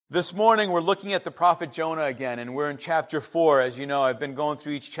This morning we're looking at the prophet Jonah again, and we're in chapter 4. As you know, I've been going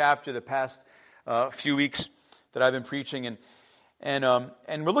through each chapter the past few weeks that I've been preaching, and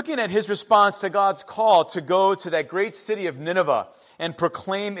we're looking at his response to God's call to go to that great city of Nineveh and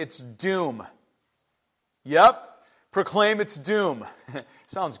proclaim its doom. Yep, proclaim its doom.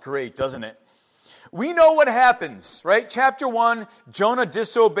 Sounds great, doesn't it? We know what happens, right? Chapter 1, Jonah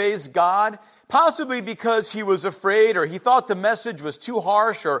disobeys God, possibly because he was afraid or he thought the message was too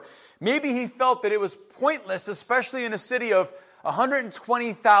harsh, or maybe he felt that it was pointless, especially in a city of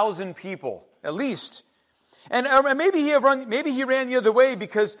 120,000 people, at least. And maybe he ran the other way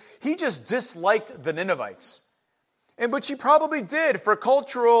because he just disliked the Ninevites. And which he probably did for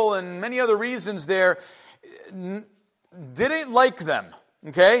cultural and many other reasons there. Didn't like them,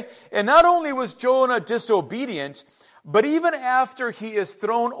 okay? And not only was Jonah disobedient, but even after he is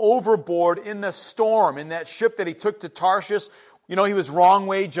thrown overboard in the storm, in that ship that he took to Tarshish, he was wrong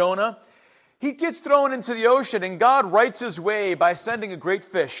way Jonah. He gets thrown into the ocean, and God rights his way by sending a great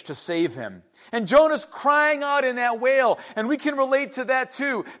fish to save him. And Jonah's crying out in that whale, and we can relate to that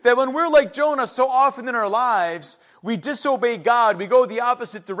too, that when we're like Jonah so often in our lives, we disobey God, we go the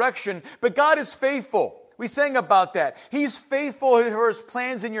opposite direction, but God is faithful. We sang about that. He's faithful for his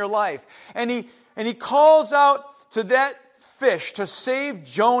plans in your life. And he calls out to that fish to save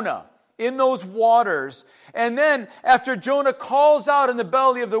Jonah in those waters. And then after Jonah calls out in the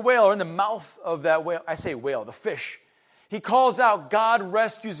belly of the whale, or in the mouth of that whale, I say whale, the fish, he calls out, God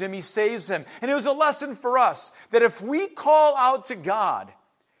rescues him, he saves him. And it was a lesson for us that if we call out to God,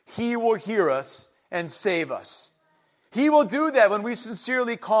 he will hear us and save us. He will do that when we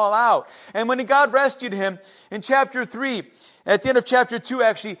sincerely call out. And when God rescued him in chapter 3, at the end of chapter 2,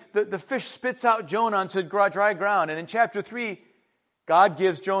 actually, the fish spits out Jonah onto dry ground. And in chapter 3, God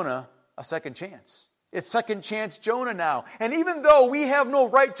gives Jonah a second chance. It's second chance Jonah now. And even though we have no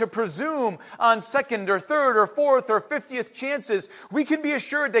right to presume on second or third or fourth or 50th chances, we can be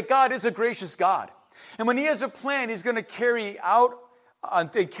assured that God is a gracious God. And when he has a plan, he's going to carry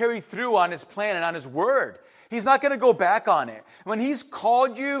through on his plan and on his word. He's not going to go back on it. When he's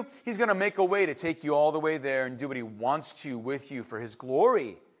called you, he's going to make a way to take you all the way there and do what he wants to with you for his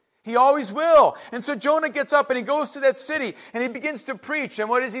glory. He always will. And so Jonah gets up and he goes to that city and he begins to preach. And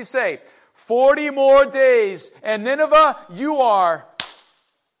what does he say? 40 more days and Nineveh,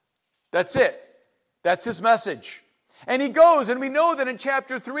 That's it. That's his message. And he goes, and we know that in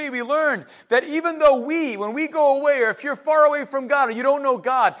chapter 3 we learn that even though when we go away, or if you're far away from God or you don't know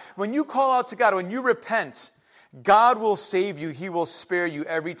God, when you call out to God, when you repent, God will save you. He will spare you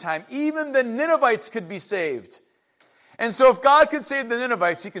every time. Even the Ninevites could be saved. And so if God could save the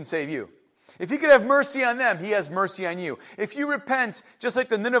Ninevites, he can save you. If he could have mercy on them, he has mercy on you. If you repent, just like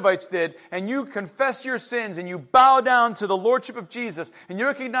the Ninevites did, and you confess your sins, and you bow down to the lordship of Jesus, and you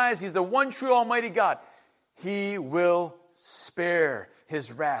recognize he's the one true almighty God, he will spare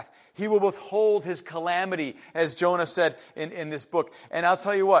his wrath. He will withhold his calamity, as Jonah said in this book. And I'll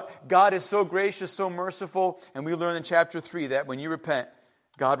tell you what, God is so gracious, so merciful, and we learn in chapter 3 that when you repent,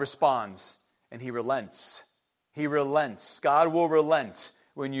 God responds, and he relents. He relents. God will relent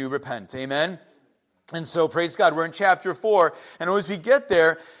when you repent. Amen? And so, praise God, we're in chapter 4, and as we get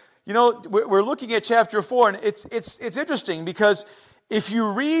there, we're looking at chapter 4, and it's interesting because if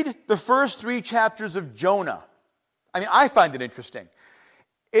you read the first 3 chapters of Jonah, I find it interesting.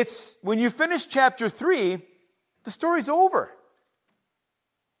 It's when you finish chapter 3, the story's over.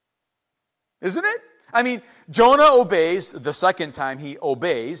 Isn't it? Jonah obeys the second time he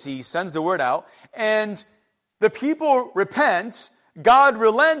obeys. He sends the word out, and the people repent. God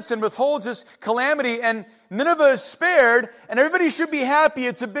relents and withholds his calamity, and Nineveh is spared, and everybody should be happy.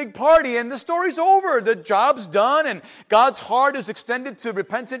 It's a big party, and the story's over. The job's done, and God's heart is extended to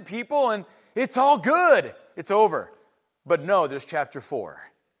repentant people, and it's all good. It's over. But no, there's chapter 4.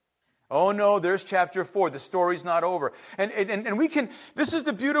 Oh no, there's chapter 4. The story's not over. And we can, this is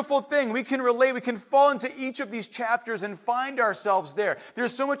the beautiful thing. We can relate, we can fall into each of these chapters and find ourselves there.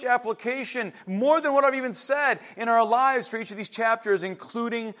 There's so much application, more than what I've even said, in our lives for each of these chapters,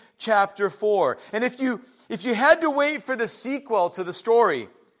 including chapter 4. And if you had to wait for the sequel to the story,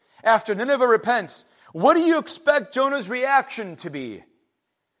 after Nineveh repents, what do you expect Jonah's reaction to be?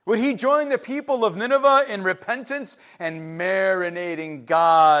 Would he join the people of Nineveh in repentance and marinating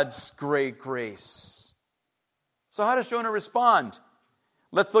God's great grace? So how does Jonah respond?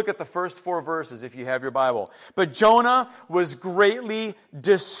 Let's look at the first 4 verses if you have your Bible. But Jonah was greatly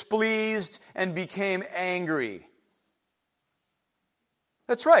displeased and became angry.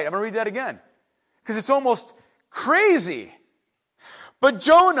 That's right. I'm going to read that again because it's almost crazy. But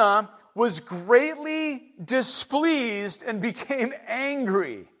Jonah was greatly displeased and became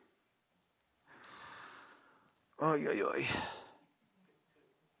angry. Oy, oy, oy.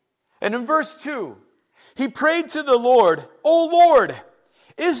 And in verse 2, he prayed to the Lord, "O Lord,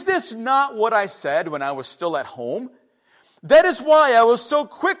 is this not what I said when I was still at home? That is why I was so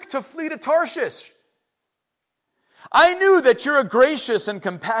quick to flee to Tarshish. I knew that you're a gracious and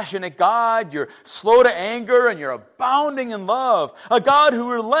compassionate God. You're slow to anger and you're abounding in love, a God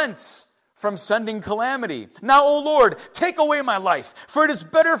who relents from sending calamity. Now, O Lord, take away my life, for it is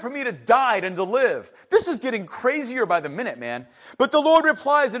better for me to die than to live." This is getting crazier by the minute, man. But the Lord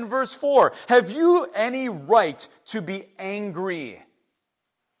replies in verse 4, "Have you any right to be angry?"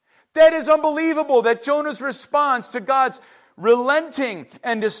 That is unbelievable, that Jonah's response to God's relenting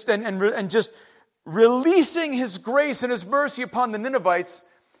and just releasing his grace and his mercy upon the Ninevites,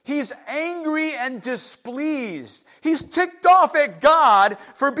 he's angry and displeased. He's ticked off at God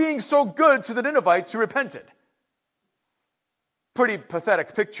for being so good to the Ninevites who repented. Pretty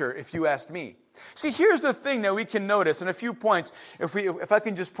pathetic picture, if you ask me. See, here's the thing that we can notice in a few points, if I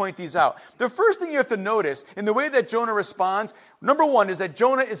can just point these out. The first thing you have to notice in the way that Jonah responds, number one, is that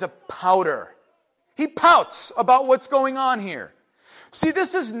Jonah is a pouter. He pouts about what's going on here. See,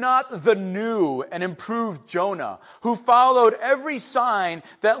 this is not the new and improved Jonah who followed every sign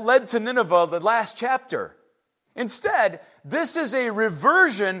that led to Nineveh, the last chapter. Instead, this is a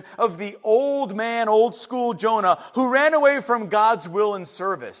reversion of the old man, old school Jonah who ran away from God's will and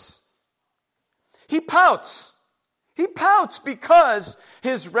service. He pouts. He pouts because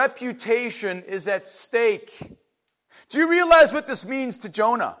his reputation is at stake. Do you realize what this means to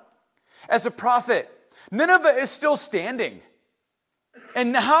Jonah? As a prophet, Nineveh is still standing.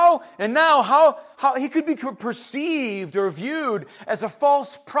 And now how he could be perceived or viewed as a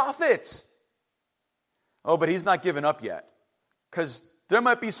false prophet. Oh, but he's not given up yet. Because there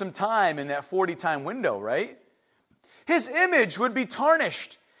might be some time in that 40-time window, right? His image would be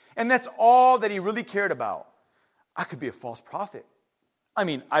tarnished. And that's all that he really cared about. I could be a false prophet. I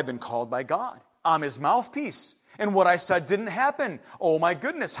mean, I've been called by God. I'm his mouthpiece. And what I said didn't happen. Oh my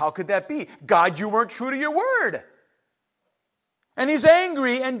goodness, how could that be? God, you weren't true to your word. And he's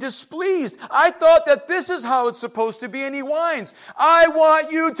angry and displeased. I thought that this is how it's supposed to be, and he whines. I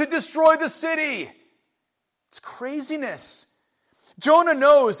want you to destroy the city. It's craziness. Jonah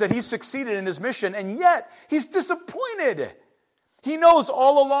knows that he's succeeded in his mission, and yet he's disappointed. He knows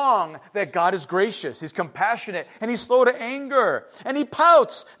all along that God is gracious, he's compassionate, and he's slow to anger. And he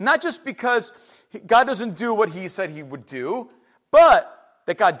pouts, not just because God doesn't do what he said he would do, but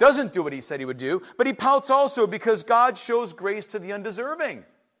that God doesn't do what he said he would do, but he pouts also because God shows grace to the undeserving.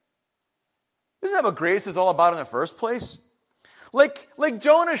 Isn't that what grace is all about in the first place? Like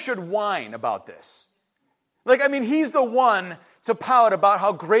Jonah should whine about this. He's the one to pout about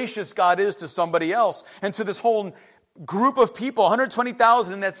how gracious God is to somebody else and to this whole group of people,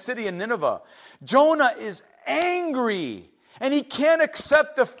 120,000 in that city in Nineveh. Jonah is angry, and he can't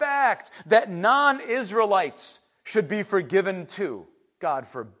accept the fact that non-Israelites should be forgiven too. God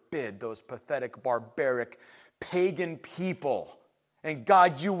forbid those pathetic, barbaric, pagan people. And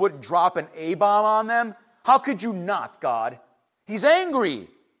God, you wouldn't drop an A-bomb on them? How could you not, God? He's angry.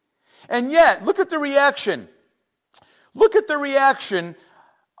 And yet, look at the reaction. Look at the reaction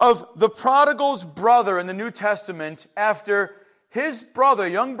of the prodigal's brother in the New Testament after his brother,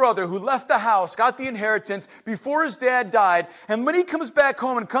 young brother, who left the house, got the inheritance before his dad died, and when he comes back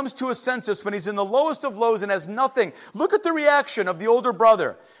home and comes to a census, when he's in the lowest of lows and has nothing, look at the reaction of the older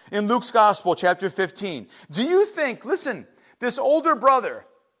brother in Luke's Gospel, chapter 15. Do you think, listen, this older brother,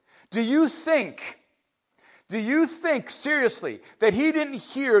 do you think seriously that he didn't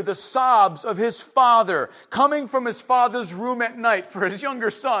hear the sobs of his father coming from his father's room at night for his younger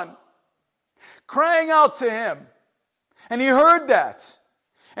son, crying out to him? And he heard that.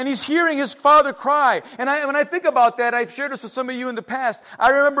 And he's hearing his father cry. And when I think about that, I've shared this with some of you in the past. I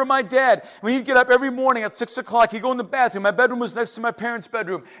remember my dad, when he'd get up every morning at 6 o'clock, he'd go in the bathroom. My bedroom was next to my parents'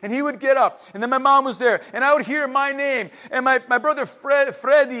 bedroom. And he would get up. And then my mom was there. And I would hear my name. And my brother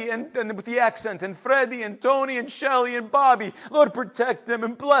Freddie, and with the accent, and Freddie, and Tony, and Shelly, and Bobby. Lord, protect them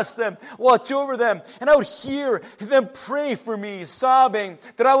and bless them. Watch over them. And I would hear them pray for me, sobbing,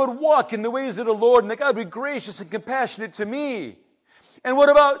 that I would walk in the ways of the Lord, and that God would be gracious and compassionate to me. And what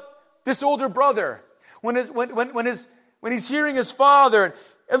about this older brother? When he's hearing his father,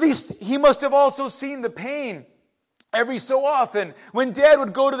 at least he must have also seen the pain every so often when dad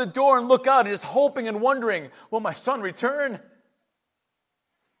would go to the door and look out and just hoping and wondering, will my son return?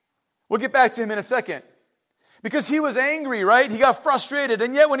 We'll get back to him in a second. Because he was angry, right? He got frustrated.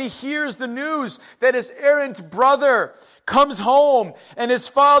 And yet when he hears the news that his errant brother comes home and his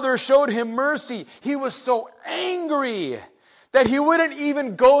father showed him mercy, he was so angry that he wouldn't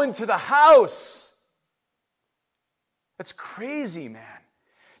even go into the house. That's crazy, man.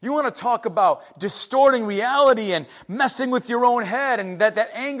 You want to talk about distorting reality and messing with your own head, and that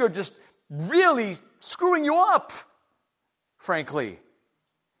anger just really screwing you up, frankly.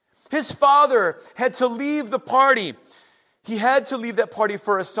 His father had to leave the party. He had to leave that party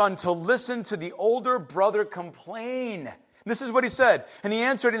for his son to listen to the older brother complain. This is what he said. And he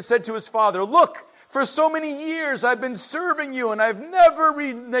answered and said to his father, "Look, for so many years I've been serving you, and I've never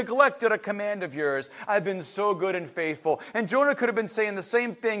neglected a command of yours. I've been so good and faithful." And Jonah could have been saying the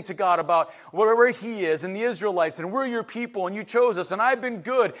same thing to God about where he is and the Israelites, and we're your people, and you chose us, and I've been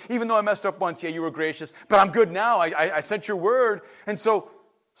good, even though I messed up once. Yeah, you were gracious, but I'm good now. I sent your word. And so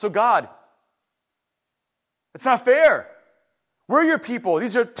God, it's not fair. We're your people.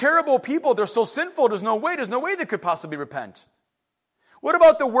 These are terrible people. They're so sinful. There's no way they could possibly repent. What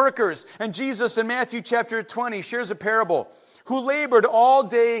about the workers? And Jesus in Matthew chapter 20 shares a parable, who labored all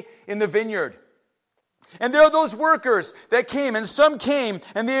day in the vineyard. And there are those workers that came, and some came,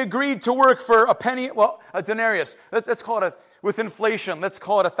 and they agreed to work for a penny, a denarius. Let's call it, with inflation, let's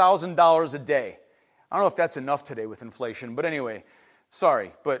call it $1,000 a day. I don't know if that's enough today with inflation, but anyway,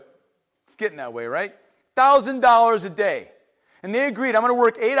 sorry, but it's getting that way, right? $1,000 a day. And they agreed, I'm going to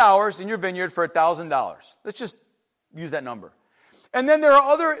work 8 hours in your vineyard for $1,000. Let's just use that number. And then there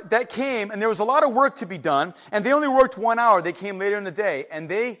are other that came, and there was a lot of work to be done, and they only worked 1 hour. They came later in the day, and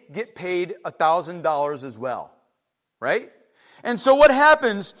they get paid $1,000 as well, right? And so what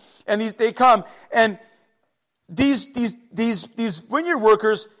happens? And they come, and these vineyard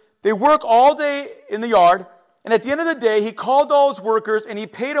workers, they work all day in the yard, and at the end of the day, he called all his workers, and he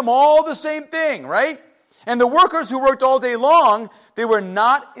paid them all the same thing, right? And the workers who worked all day long, they were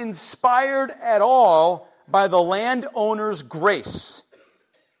not inspired at all by the landowner's grace.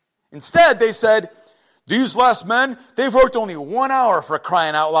 Instead, they said, "These last men, they've worked only 1 hour, for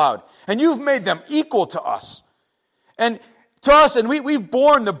crying out loud, and you've made them equal to us. And we've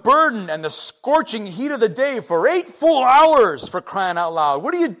borne the burden and the scorching heat of the day for 8 full hours, for crying out loud.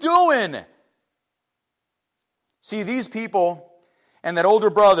 What are you doing?" See, these people and that older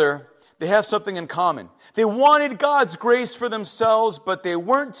brother, they have something in common. They wanted God's grace for themselves, but they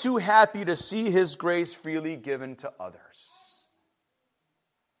weren't too happy to see His grace freely given to others.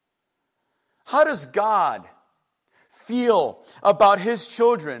 How does God feel about His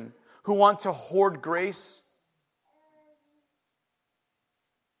children who want to hoard grace?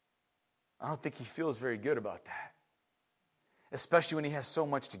 I don't think He feels very good about that, especially when He has so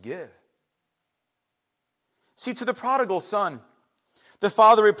much to give. See, to the prodigal son, the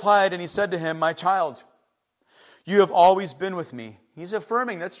father replied, and he said to him, "My child, you have always been with me." He's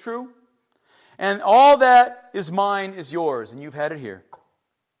affirming that's true. "And all that is mine is yours," and you've had it here.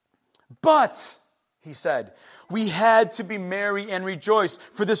 "But," he said, "we had to be merry and rejoice,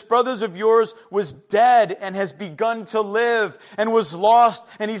 for this brother of yours was dead and has begun to live, and was lost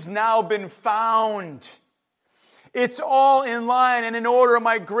and he's now been found." It's all in line and in order.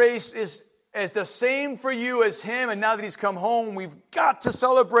 My grace is the same for you as him, and now that he's come home, we've got to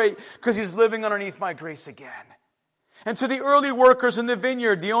celebrate because he's living underneath my grace again. And to the early workers in the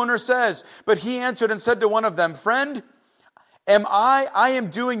vineyard, the owner says, but he answered and said to one of them, "Friend, I am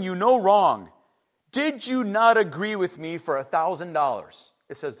doing you no wrong. Did you not agree with me for $1,000?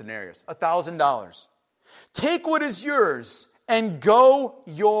 It says denarius, $1,000. Take what is yours and go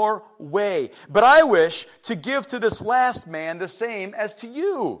your way. But I wish to give to this last man the same as to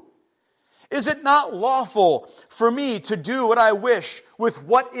you. Is it not lawful for me to do what I wish with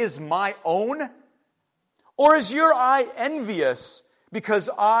what is my own? Or is your eye envious because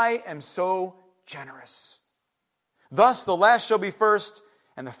I am so generous? Thus the last shall be first,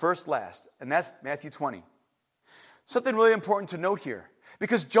 and the first last." And that's Matthew 20. Something really important to note here,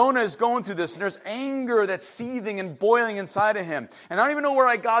 because Jonah is going through this, and there's anger that's seething and boiling inside of him. And I don't even know where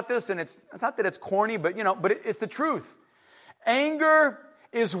I got this, and it's not that it's corny, but it's the truth. Anger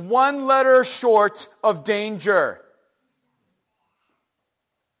is one letter short of danger.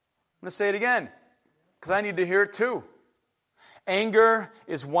 I'm going to say it again, because I need to hear it too. Anger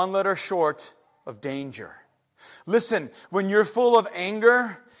is one letter short of danger. Listen, when you're full of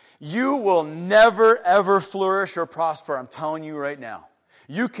anger, you will never, ever flourish or prosper. I'm telling you right now.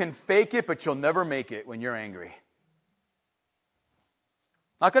 You can fake it, but you'll never make it when you're angry.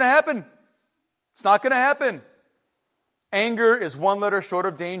 Not going to happen. It's not going to happen. Anger is one letter short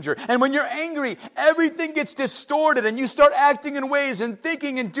of danger. And when you're angry, everything gets distorted, and you start acting in ways and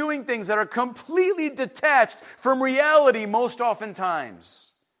thinking and doing things that are completely detached from reality most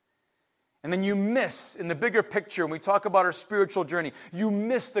oftentimes. And then you miss, in the bigger picture, when we talk about our spiritual journey, you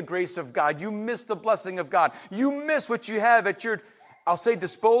miss the grace of God. You miss the blessing of God. You miss what you have at your, I'll say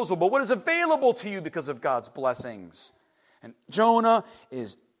disposal, but what is available to you because of God's blessings. And Jonah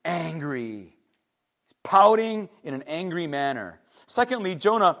is angry. He's pouting in an angry manner. Secondly,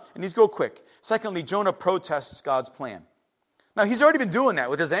 Jonah, and these go quick. Secondly, Jonah protests God's plan. Now, he's already been doing that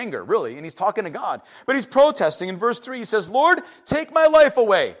with his anger, really, and he's talking to God. But he's protesting. In verse 3, he says, Lord, take my life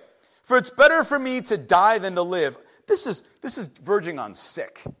away, for it's better for me to die than to live. This is verging on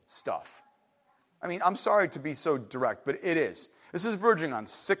sick stuff. I mean, I'm sorry to be so direct, but it is. This is verging on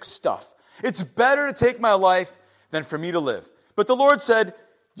sick stuff. It's better to take my life than for me to live. But the Lord said,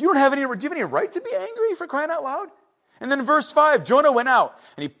 do you have any right to be angry, for crying out loud? And then verse 5, Jonah went out,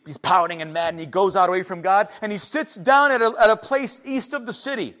 and he's pouting and mad, and he goes out away from God, and he sits down at a place east of the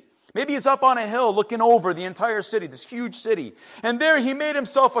city. Maybe he's up on a hill looking over the entire city, this huge city. And there he made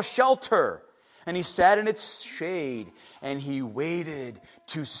himself a shelter, and he sat in its shade, and he waited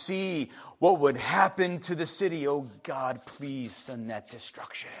to see what would happen to the city. Oh God, please send that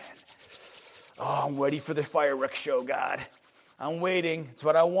destruction. Oh, I'm ready for the fireworks show, God. I'm waiting. It's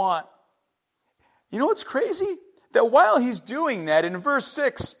what I want. You know what's crazy? That while he's doing that, in verse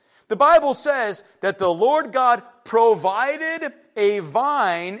 6, the Bible says that the Lord God provided a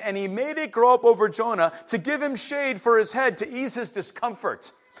vine and he made it grow up over Jonah to give him shade for his head to ease his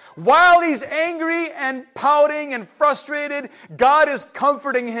discomfort. While he's angry and pouting and frustrated, God is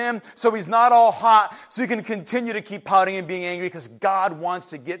comforting him so he's not all hot, so he can continue to keep pouting and being angry because God wants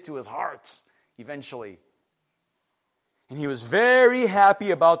to get to his heart eventually. And he was very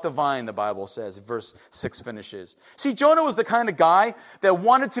happy about the vine, the Bible says. Verse 6 finishes. See, Jonah was the kind of guy that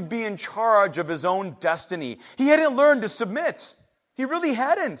wanted to be in charge of his own destiny. He hadn't learned to submit. He really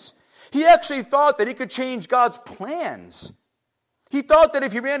hadn't. He actually thought that he could change God's plans. He thought that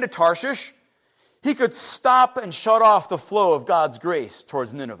if he ran to Tarshish, he could stop and shut off the flow of God's grace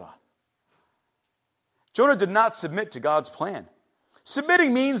towards Nineveh. Jonah did not submit to God's plan.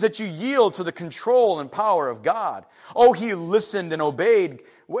 Submitting means that you yield to the control and power of God. Oh, he listened and obeyed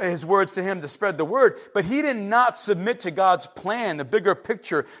his words to him to spread the word, but he did not submit to God's plan, the bigger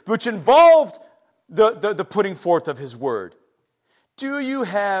picture, which involved the putting forth of his word. Do you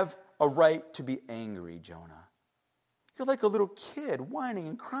have a right to be angry, Jonah? You're like a little kid whining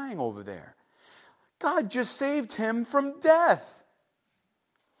and crying over there. God just saved him from death.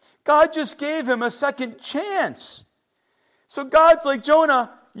 God just gave him a second chance. So God's like,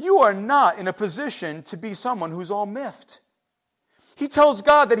 Jonah, you are not in a position to be someone who's all miffed. He tells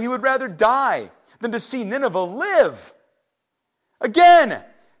God that he would rather die than to see Nineveh live. Again,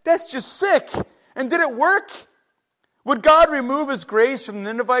 that's just sick. And did it work? Would God remove his grace from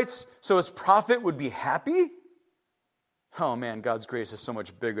the Ninevites so his prophet would be happy? Oh man, God's grace is so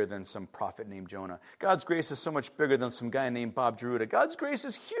much bigger than some prophet named Jonah. God's grace is so much bigger than some guy named Bob Deruta. God's grace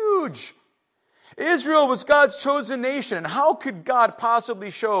is huge. Israel was God's chosen nation, and how could God possibly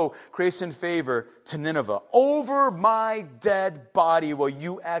show grace and favor to Nineveh? Over my dead body will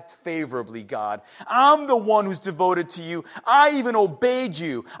you act favorably, God. I'm the one who's devoted to you. I even obeyed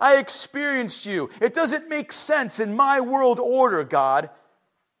you. I experienced you. It doesn't make sense in my world order, God.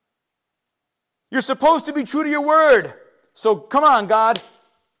 You're supposed to be true to your word. So come on, God,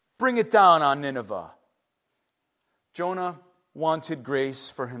 bring it down on Nineveh. Jonah wanted grace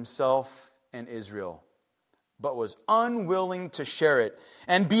for himself and Israel, but was unwilling to share it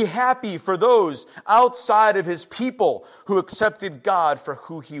and be happy for those outside of his people who accepted God for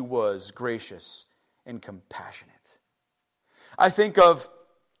who he was, gracious and compassionate. I think of,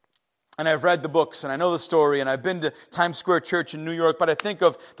 and I've read the books, and I know the story, and I've been to Times Square Church in New York, but I think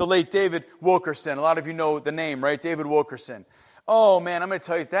of the late David Wilkerson. A lot of you know the name, right? David Wilkerson. Oh man, I'm going to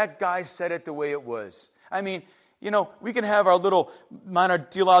tell you, that guy said it the way it was. I mean, you know, we can have our little minor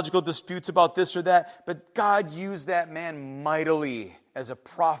theological disputes about this or that, but God used that man mightily as a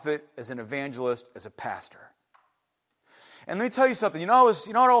prophet, as an evangelist, as a pastor. And let me tell you something. You know how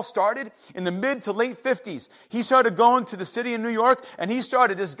it all started? In the mid to late 50s. He started going to the city in New York, and he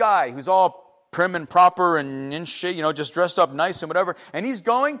started this guy who's all prim and proper and in shape, you know, just dressed up nice and whatever. And he's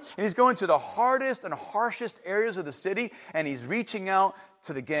going to the hardest and harshest areas of the city, and he's reaching out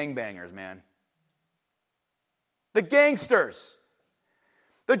to the gangbangers, man. The gangsters,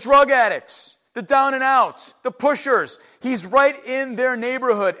 the drug addicts, the down and outs, the pushers. He's right in their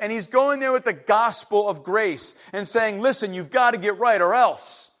neighborhood, and he's going there with the gospel of grace and saying, listen, you've got to get right or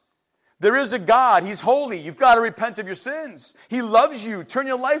else. There is a God. He's holy. You've got to repent of your sins. He loves you. Turn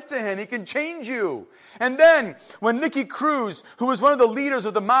your life to him. He can change you. And then when Nicky Cruz, who was one of the leaders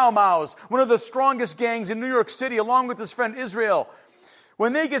of the Mau Mau's, one of the strongest gangs in New York City, along with his friend Israel,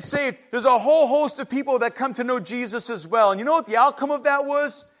 when they get saved, there's a whole host of people that come to know Jesus as well. And you know what the outcome of that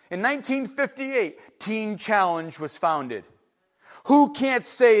was? In 1958, Teen Challenge was founded. Who can't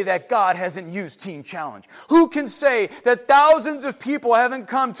say that God hasn't used Teen Challenge? Who can say that thousands of people haven't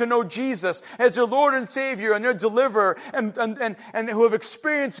come to know Jesus as their Lord and Savior and their deliverer and who have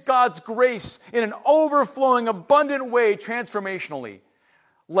experienced God's grace in an overflowing, abundant way transformationally?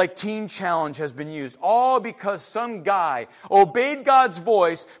 Like Teen Challenge has been used, all because some guy obeyed God's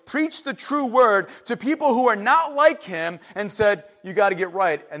voice, preached the true word to people who are not like him, and said, you got to get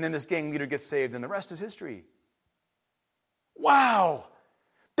right. And then this gang leader gets saved, and the rest is history. Wow,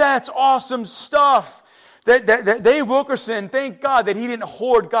 that's awesome stuff. That Dave Wilkerson, thank God that he didn't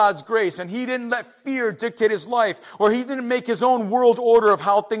hoard God's grace and he didn't let fear dictate his life, or he didn't make his own world order of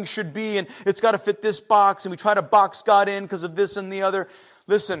how things should be, and it's got to fit this box, and we try to box God in because of this and the other.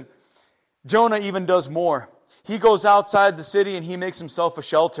 Listen, Jonah even does more. He goes outside the city and he makes himself a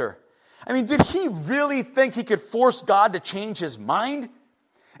shelter. I mean, did he really think he could force God to change his mind?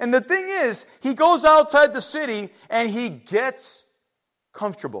 And the thing is, he goes outside the city and he gets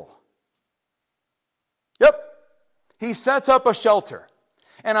comfortable. Yep. He sets up a shelter.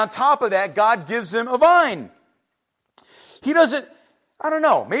 And on top of that, God gives him a vine. He doesn't, I don't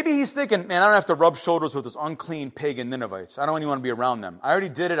know, maybe he's thinking, man, I don't have to rub shoulders with this unclean pagan Ninevites. I don't even want to be around them. I already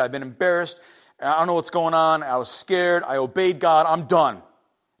did it. I've been embarrassed. I don't know what's going on. I was scared. I obeyed God. I'm done.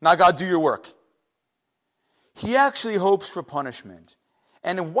 Now, God, do your work. He actually hopes for punishment.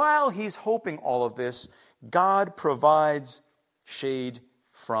 And while he's hoping all of this, God provides shade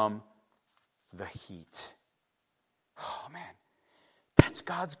from the heat. Oh, man, that's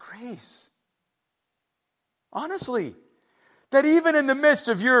God's grace. Honestly, that even in the midst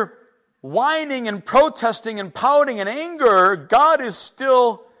of your whining and protesting and pouting and anger, God is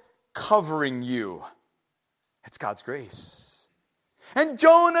still covering you. It's God's grace. And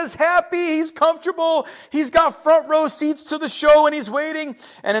Jonah's happy, he's comfortable, he's got front row seats to the show, and he's waiting.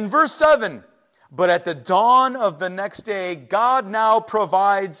 And in verse 7, but at the dawn of the next day, God now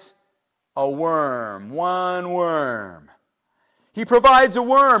provides a worm, one worm. He provides a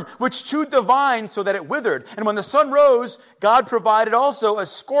worm which chewed the vine so that it withered. And when the sun rose, God provided also a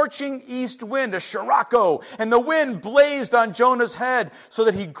scorching east wind, a Scirocco, and the wind blazed on Jonah's head so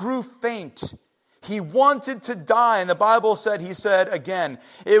that he grew faint. He wanted to die, and the Bible said, he said again,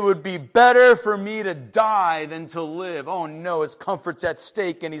 it would be better for me to die than to live. Oh no, his comfort's at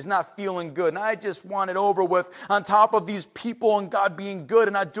stake and he's not feeling good. And I just want it over with. On top of these people and God being good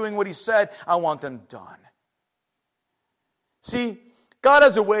and not doing what he said, I want them done. See, God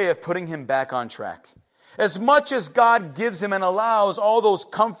has a way of putting him back on track. As much as God gives him and allows all those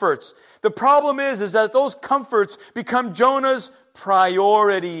comforts, the problem is that those comforts become Jonah's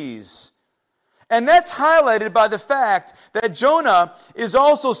priorities. And that's highlighted by the fact that Jonah is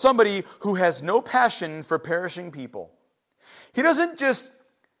also somebody who has no passion for perishing people. He doesn't just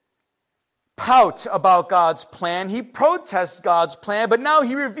pout about God's plan. He protests God's plan, but now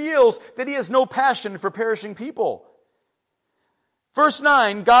he reveals that he has no passion for perishing people. Verse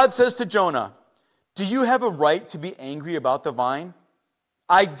 9, God says to Jonah, do you have a right to be angry about the vine?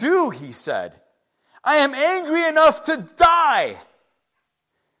 I do, he said. I am angry enough to die.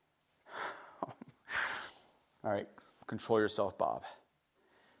 All right, control yourself, Bob.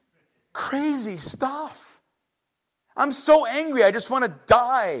 Crazy stuff. I'm so angry, I just want to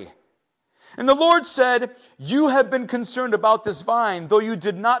die. And the Lord said, you have been concerned about this vine, though you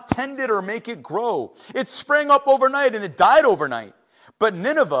did not tend it or make it grow. It sprang up overnight and it died overnight. But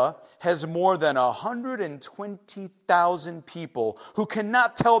Nineveh has more than 120,000 people who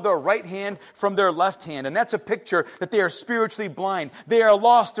cannot tell their right hand from their left hand. And that's a picture that they are spiritually blind. They are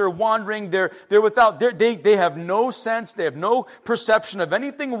lost, they're wandering, they're without, they have no sense, they have no perception of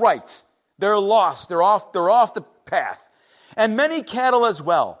anything right. They're lost, they're off the path. And many cattle as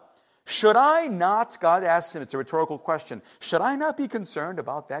well. Should I not, God asks him, it's a rhetorical question, should I not be concerned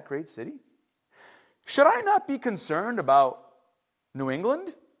about that great city? Should I not be concerned about New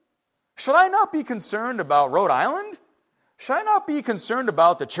England? Should I not be concerned about Rhode Island? Should I not be concerned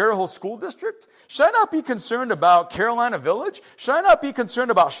about the Cherry Hill School District? Should I not be concerned about Carolina Village? Should I not be concerned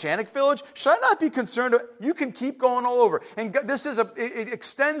about Shannock Village? Should I not be concerned? You can keep going all over. And God, it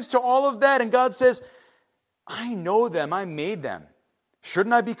extends to all of that. And God says, I know them. I made them.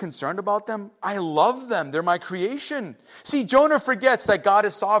 Shouldn't I be concerned about them? I love them. They're my creation. See, Jonah forgets that God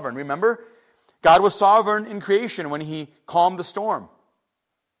is sovereign. Remember? God was sovereign in creation when he calmed the storm.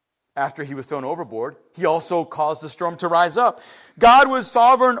 After he was thrown overboard, he also caused the storm to rise up. God was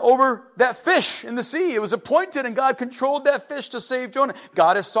sovereign over that fish in the sea. It was appointed, and God controlled that fish to save Jonah.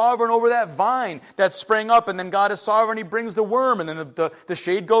 God is sovereign over that vine that sprang up, and then God is sovereign. He brings the worm, and then the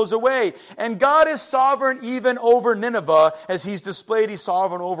shade goes away. And God is sovereign even over Nineveh, as he's displayed he's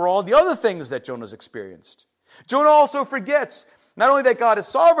sovereign over all the other things that Jonah's experienced. Jonah also forgets Not only that God is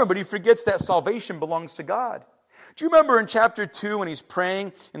sovereign, but he forgets that salvation belongs to God. Do you remember in chapter 2 when he's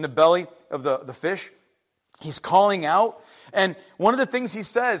praying in the belly of the fish? He's calling out. And one of the things he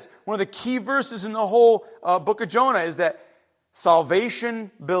says, one of the key verses in the whole book of Jonah is that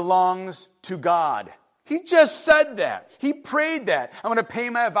salvation belongs to God. He just said that. He prayed that. I'm going to pay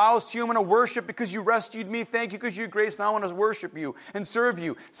my vows to you. I'm going to worship because you rescued me. Thank you because your grace. Now I want to worship you and serve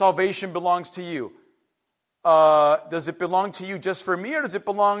you. Salvation belongs to you. Does it belong to you just for me, or does it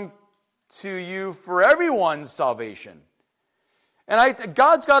belong to you for everyone's salvation? And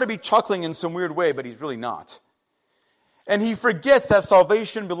God's got to be chuckling in some weird way, but he's really not. And he forgets that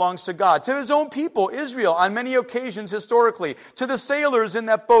salvation belongs to God, to his own people, Israel, on many occasions historically, to the sailors in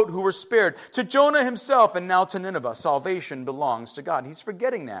that boat who were spared, to Jonah himself, and now to Nineveh. Salvation belongs to God. He's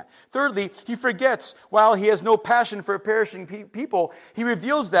forgetting that. Thirdly, he forgets, while he has no passion for perishing people, he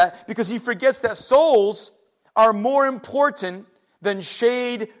reveals that because he forgets that souls are more important than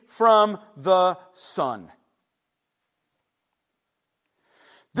shade from the sun.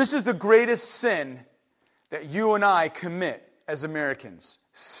 This is the greatest sin that you and I commit as Americans,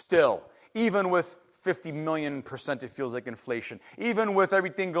 still. Even with 50 million% it feels like inflation. Even with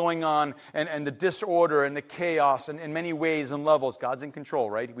everything going on and the disorder and the chaos and in many ways and levels. God's in control,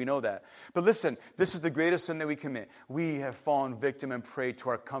 right? We know that. But listen, this is the greatest sin that we commit. We have fallen victim and prey to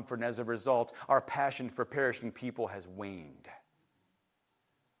our comfort, and as a result, our passion for perishing people has waned.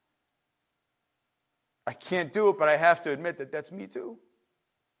 I can't do it, but I have to admit that that's me too.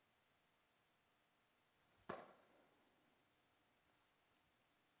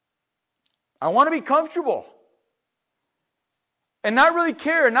 I want to be comfortable and not really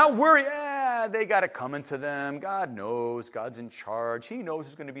care, not worry. They got it coming to them. God knows. God's in charge. He knows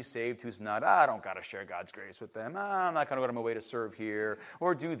who's going to be saved, who's not. I don't got to share God's grace with them. I'm not going to go to my way to serve here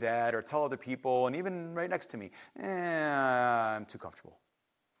or do that or tell other people. And even right next to me, I'm too comfortable.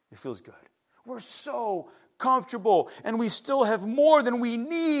 It feels good. We're so comfortable, and we still have more than we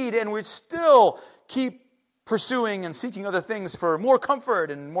need, and we still keep pursuing and seeking other things for more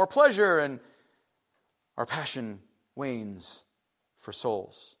comfort and more pleasure, and our passion wanes for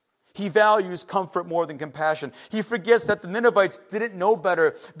souls. He values comfort more than compassion. He forgets that the Ninevites didn't know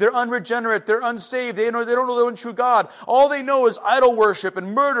better. They're unregenerate. They're unsaved. They don't know the one true God. All they know is idol worship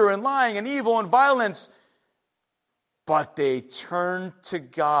and murder and lying and evil and violence. But they turned to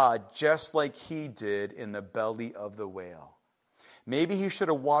God just like he did in the belly of the whale. Maybe he should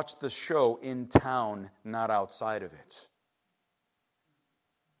have watched the show in town, not outside of it.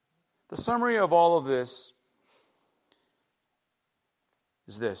 The summary of all of this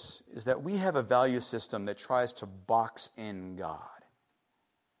is that we have a value system that tries to box in God.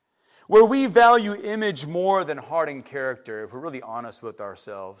 Where we value image more than heart and character, if we're really honest with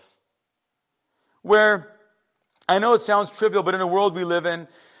ourselves. Where, I know it sounds trivial, but in the world we live in,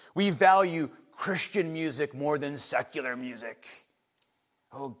 we value Christian music more than secular music.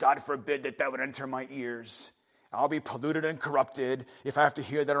 Oh, God forbid that would enter my ears. I'll be polluted and corrupted if I have to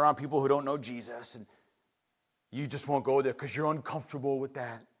hear that around people who don't know Jesus. And you just won't go there because you're uncomfortable with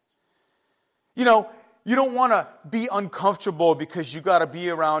that. You know, you don't want to be uncomfortable because you got to be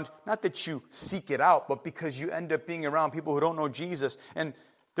around, not that you seek it out, but because you end up being around people who don't know Jesus. And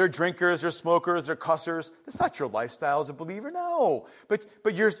they're drinkers, they're smokers, they're cussers. That's not your lifestyle as a believer, no. But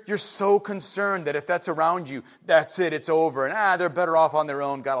you're so concerned that if that's around you, that's it, it's over. And they're better off on their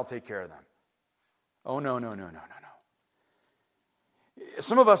own, God will take care of them. Oh, no.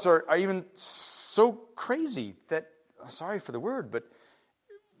 Some of us are even so crazy that, sorry for the word, but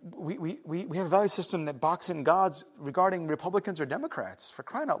we have a value system that boxes in gods regarding Republicans or Democrats. For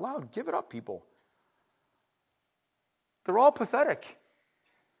crying out loud, give it up, people. They're all pathetic.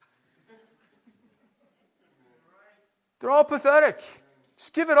 They're all pathetic.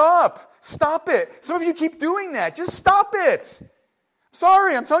 Just give it up. Stop it. Some of you keep doing that. Just stop it.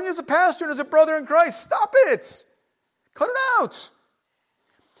 Sorry, I'm telling you as a pastor and as a brother in Christ, stop it. Cut it out.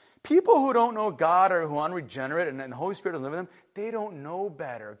 People who don't know God or who are unregenerate and the Holy Spirit doesn't live in them, they don't know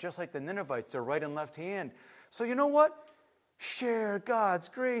better. Just like the Ninevites, their right and left hand. So you know what? Share God's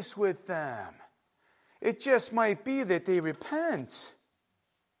grace with them. It just might be that they repent.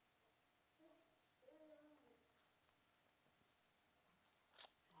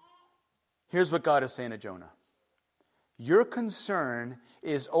 Here's what God is saying to Jonah. Your concern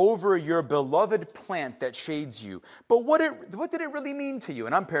is over your beloved plant that shades you. But what did it really mean to you?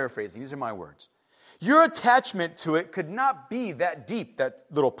 And I'm paraphrasing. These are my words. Your attachment to it could not be that deep, that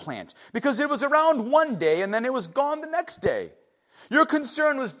little plant, because it was around one day and then it was gone the next day. Your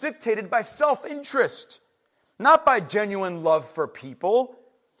concern was dictated by self-interest, not by genuine love for people.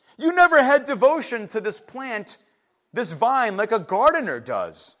 You never had devotion to this plant this vine like a gardener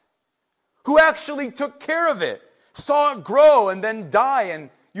does, who actually took care of it, saw it grow and then die, and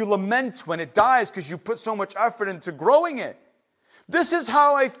you lament when it dies because you put so much effort into growing it. This is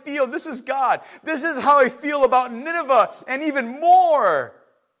how I feel. This is God. This is how I feel about Nineveh, and even more.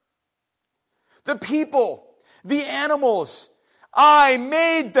 The people, the animals, I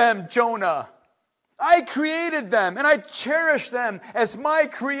made them, Jonah. I created them, and I cherish them as my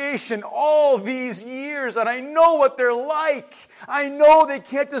creation all these years, and I know what they're like. I know they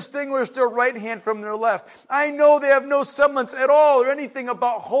can't distinguish their right hand from their left. I know they have no semblance at all or anything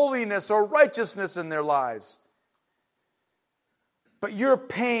about holiness or righteousness in their lives. But your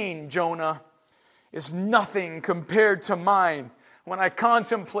pain, Jonah, is nothing compared to mine when I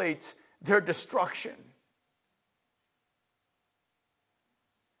contemplate their destruction.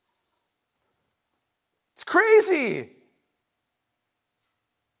 It's crazy.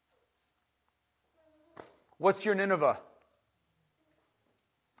 What's your Nineveh?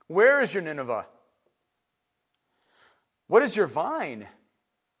 Where is your Nineveh? What is your vine?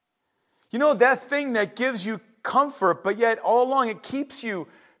 You know, that thing that gives you comfort, but yet all along it keeps you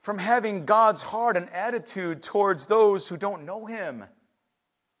from having God's heart and attitude towards those who don't know Him.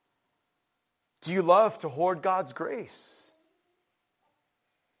 Do you love to hoard God's grace?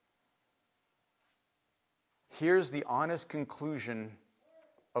 Here's the honest conclusion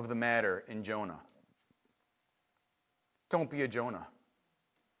of the matter in Jonah. Don't be a Jonah.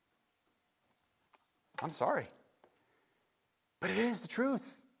 I'm sorry, but it is the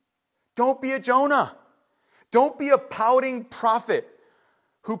truth. Don't be a Jonah. Don't be a pouting prophet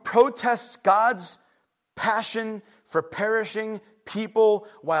who protests God's passion for perishing people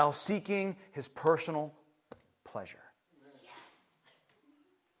while seeking His personal pleasure.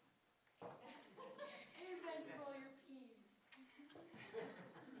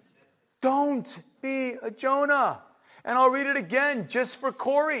 Don't be a Jonah. And I'll read it again just for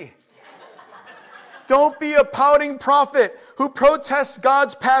Corey. Don't be a pouting prophet who protests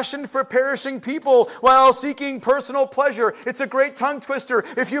God's passion for perishing people while seeking personal pleasure. It's a great tongue twister.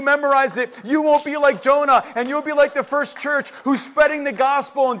 If you memorize it, you won't be like Jonah, and you'll be like the first church who's spreading the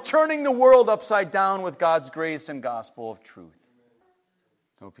gospel and turning the world upside down with God's grace and gospel of truth.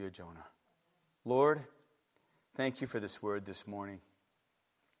 Don't be a Jonah. Lord, thank you for this word this morning.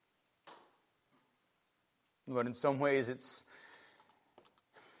 Lord, in some ways it's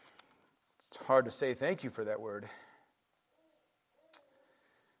hard to say thank you for that word.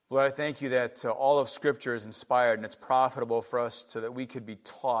 Lord, I thank you that all of Scripture is inspired and it's profitable for us so that we could be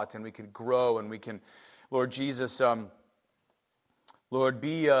taught and we could grow and we can, Lord Jesus, Lord,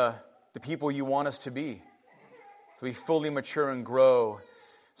 be the people you want us to be. So we fully mature and grow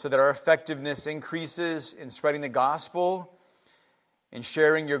so that our effectiveness increases in spreading the gospel, in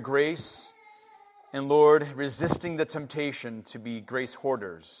sharing your grace, and Lord, resisting the temptation to be grace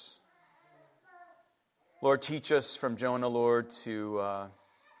hoarders. Lord, teach us from Jonah, Lord, to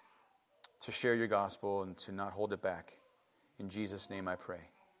share your gospel and to not hold it back. In Jesus' name I pray.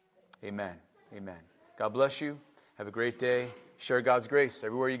 Amen. Amen. God bless you. Have a great day. Share God's grace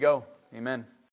everywhere you go. Amen.